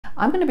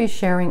I'm going to be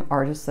sharing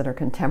artists that are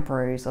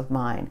contemporaries of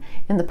mine.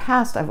 In the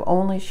past, I've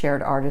only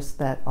shared artists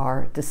that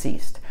are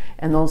deceased,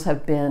 and those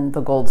have been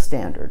the gold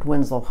standard.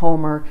 Winslow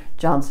Homer,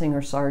 John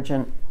Singer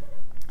Sargent,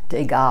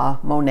 Degas,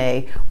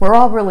 Monet. We're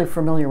all really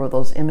familiar with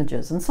those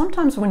images. And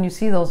sometimes when you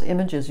see those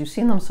images, you've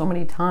seen them so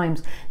many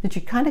times that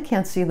you kind of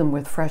can't see them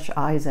with fresh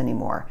eyes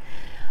anymore.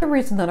 The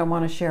reason that I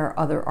want to share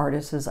other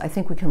artists is I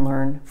think we can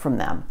learn from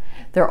them.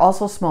 They're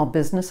also small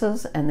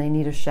businesses and they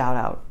need a shout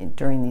out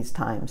during these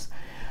times.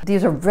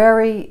 These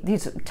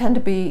tend to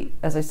be,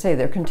 as I say,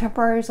 they're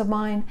contemporaries of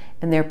mine,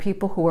 and they're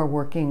people who are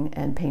working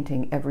and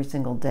painting every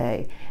single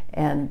day,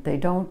 and they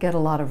don't get a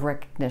lot of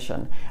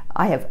recognition.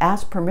 I have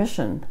asked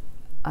permission,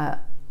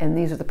 and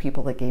these are the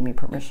people that gave me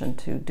permission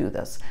to do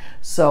this.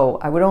 So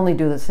I would only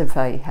do this if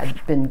I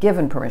had been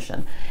given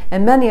permission.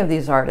 And many of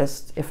these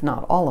artists, if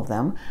not all of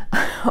them,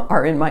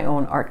 are in my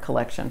own art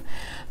collection.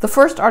 The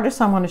first artist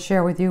I want to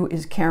share with you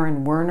is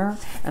Karen Werner,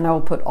 and I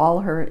will put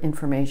all her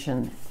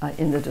information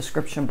in the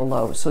description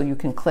below, so you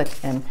can click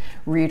and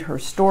read her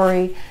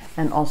story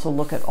and also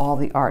look at all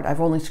the art. I've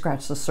only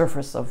scratched the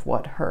surface of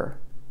what her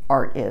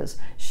art is.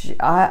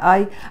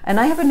 I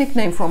have a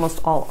nickname for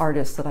almost all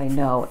artists that I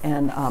know,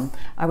 and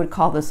I would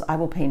call this "I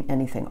will paint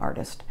anything"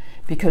 artist,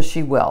 because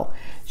she will.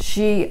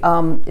 She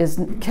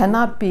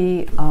cannot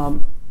be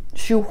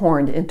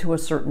shoehorned into a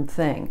certain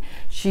thing.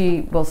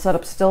 She will set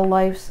up still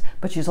lifes,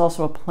 but she's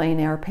also a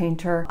plein air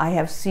painter. I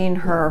have seen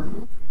her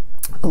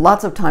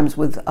lots of times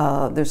with,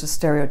 there's a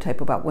stereotype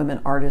about women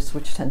artists,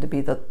 which tend to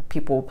be the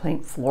people who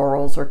paint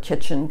florals or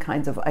kitchen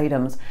kinds of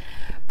items.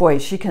 Boy,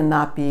 she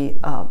cannot be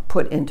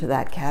put into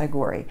that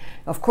category.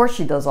 Of course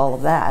she does all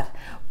of that,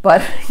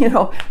 but you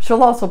know,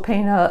 she'll also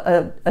paint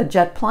a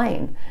jet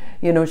plane.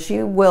 You know,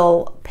 she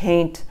will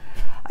paint.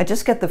 I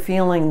just get the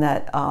feeling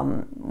that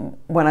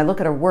when I look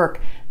at her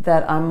work,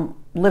 that I'm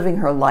living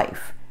her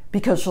life,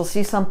 because she'll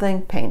see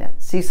something, paint it,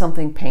 see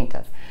something, paint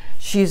it.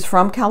 She's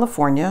from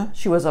California.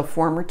 She was a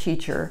former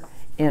teacher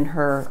in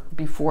her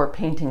before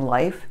painting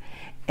life,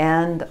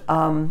 and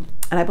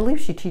I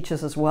believe she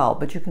teaches as well,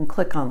 but you can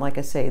click on, like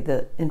I say,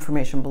 the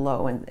information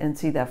below and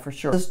see that for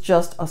sure. This is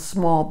just a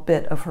small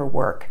bit of her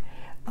work.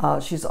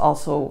 She's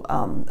also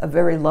a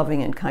very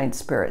loving and kind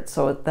spirit,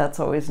 so that's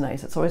always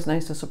nice. It's always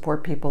nice to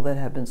support people that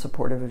have been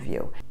supportive of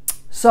you.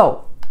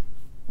 So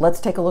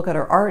let's take a look at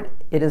her art.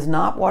 It is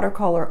not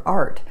watercolor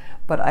art,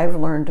 but I've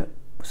learned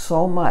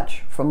so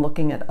much from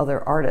looking at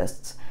other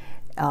artists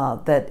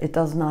that it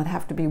does not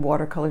have to be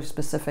watercolor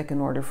specific in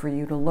order for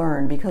you to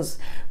learn, because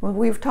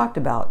we've talked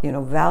about, you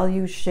know,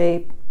 value,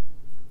 shape,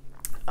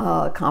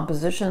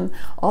 composition,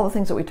 all the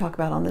things that we talk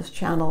about on this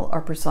channel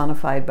are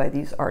personified by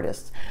these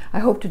artists. I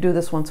hope to do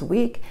this once a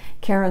week.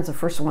 Karen's the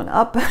first one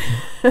up.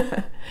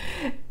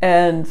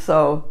 And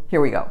so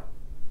here we go.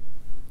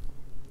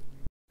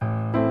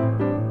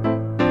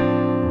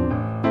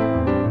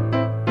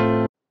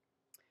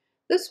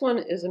 This one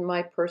is in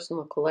my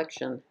personal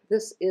collection.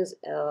 This is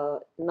I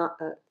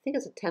think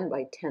it's a 10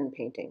 by 10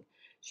 painting.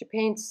 She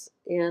paints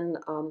in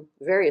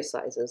various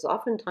sizes.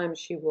 Oftentimes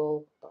she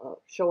will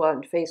show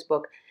on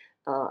Facebook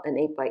an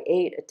 8 by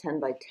 8, a 10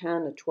 by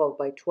 10, a 12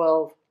 by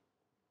 12.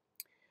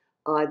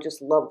 I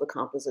just love the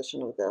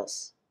composition of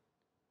this.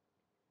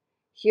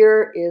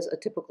 Here is a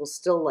typical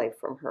still life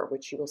from her,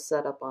 which she will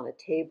set up on a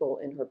table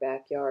in her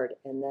backyard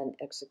and then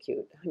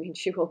execute. I mean,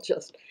 she will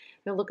just,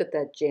 now look at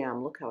that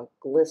jam, look how it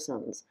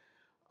glistens.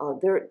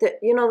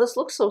 You know, this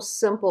looks so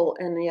simple,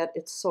 and yet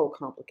it's so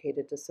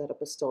complicated to set up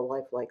a still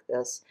life like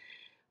this.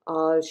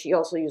 She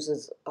also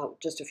uses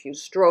just a few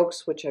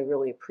strokes, which I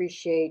really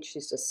appreciate.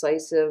 She's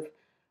decisive.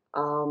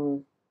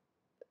 Could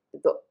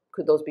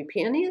those be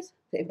peonies?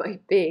 They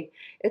might be.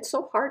 It's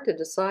so hard to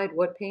decide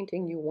what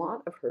painting you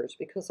want of hers,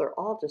 because they're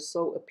all just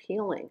so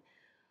appealing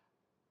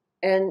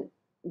and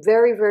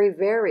very, very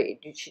varied.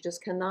 She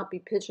just cannot be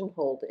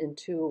pigeonholed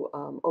into,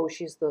 oh,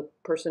 she's the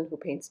person who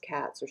paints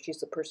cats, or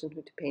she's the person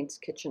who paints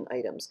kitchen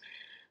items.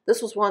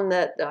 This was one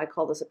that I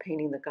call this a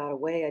painting that got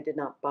away. I did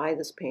not buy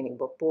this painting,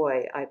 but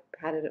boy, I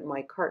had it in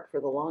my cart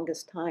for the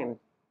longest time.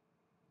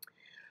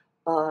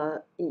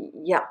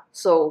 Yeah,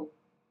 so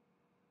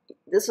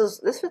this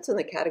fits in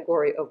the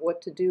category of what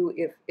to do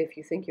if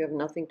you think you have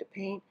nothing to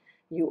paint.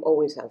 You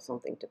always have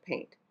something to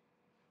paint.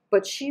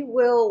 But she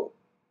will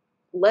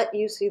let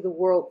you see the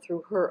world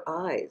through her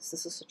eyes.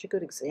 This is such a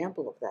good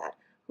example of that.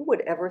 Who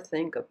would ever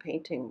think of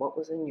painting what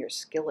was in your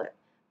skillet?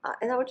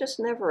 And that would just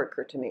never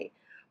occur to me.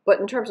 But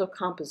in terms of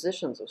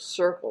compositions of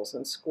circles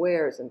and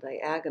squares and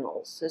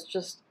diagonals, it's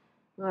just,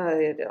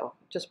 you know,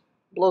 just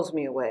blows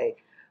me away.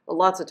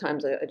 Lots of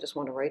times I just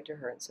want to write to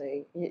her and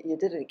say, you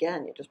did it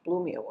again, you just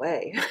blew me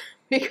away.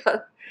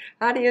 Because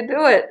how do you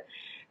do it?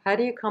 How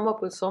do you come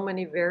up with so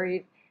many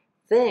varied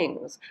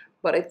things?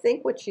 But I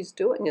think what she's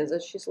doing is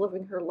that she's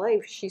living her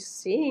life. She's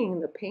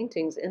seeing the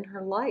paintings in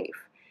her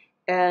life.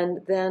 And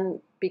then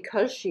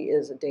because she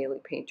is a daily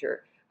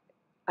painter,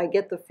 I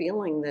get the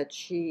feeling that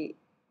she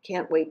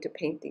can't wait to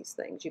paint these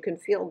things. You can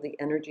feel the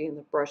energy in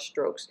the brush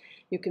strokes.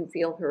 You can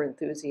feel her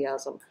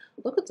enthusiasm.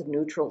 Look at the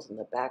neutrals in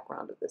the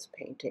background of this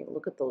painting.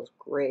 Look at those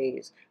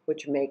grays,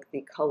 which make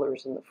the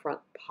colors in the front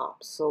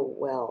pop so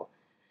well.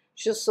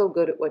 She's just so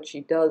good at what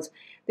she does.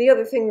 The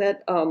other thing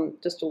that,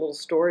 just a little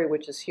story,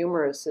 which is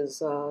humorous,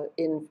 is on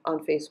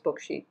Facebook,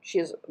 she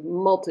has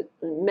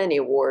many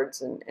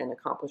awards and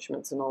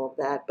accomplishments and all of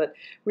that. But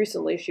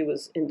recently, she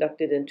was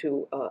inducted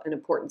into an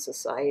important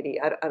society.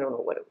 I don't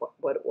know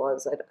what it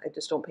was. I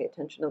just don't pay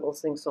attention to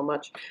those things so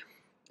much.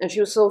 And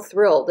she was so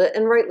thrilled,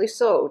 and rightly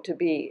so, to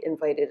be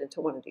invited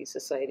into one of these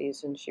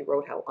societies. And she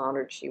wrote how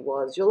honored she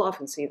was. You'll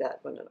often see that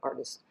when an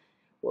artist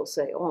will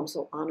say, "Oh, I'm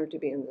so honored to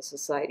be in this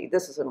society.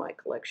 This is in my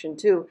collection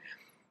too."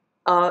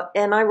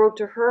 And I wrote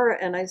to her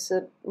and I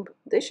said,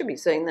 they should be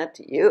saying that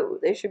to you.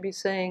 They should be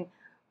saying,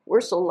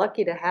 "We're so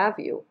lucky to have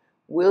you.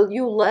 Will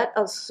you let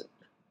us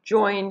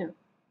join?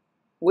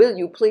 Will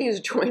you please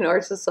join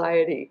our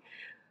society?"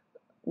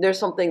 There's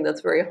something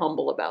that's very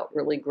humble about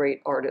really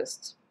great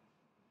artists.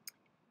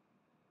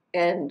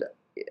 And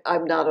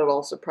I'm not at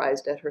all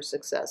surprised at her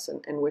success,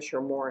 and wish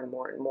her more and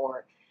more and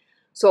more.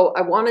 So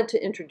I wanted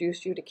to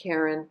introduce you to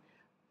Karen.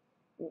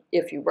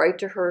 If you write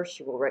to her,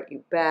 she will write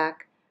you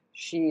back.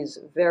 She's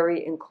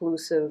very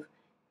inclusive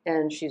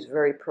and she's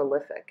very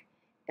prolific.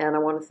 And I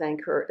want to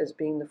thank her as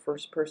being the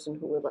first person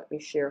who would let me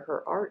share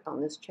her art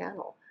on this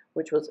channel,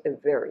 which was a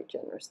very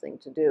generous thing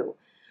to do.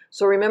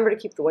 So remember to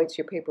keep the whites of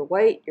your paper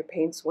white, your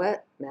paints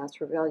wet, mass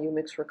for value,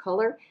 mix for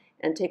color,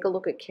 and take a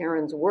look at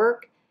Karen's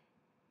work.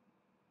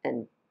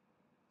 And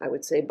I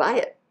would say buy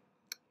it.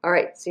 All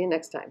right, see you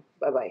next time.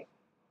 Bye-bye.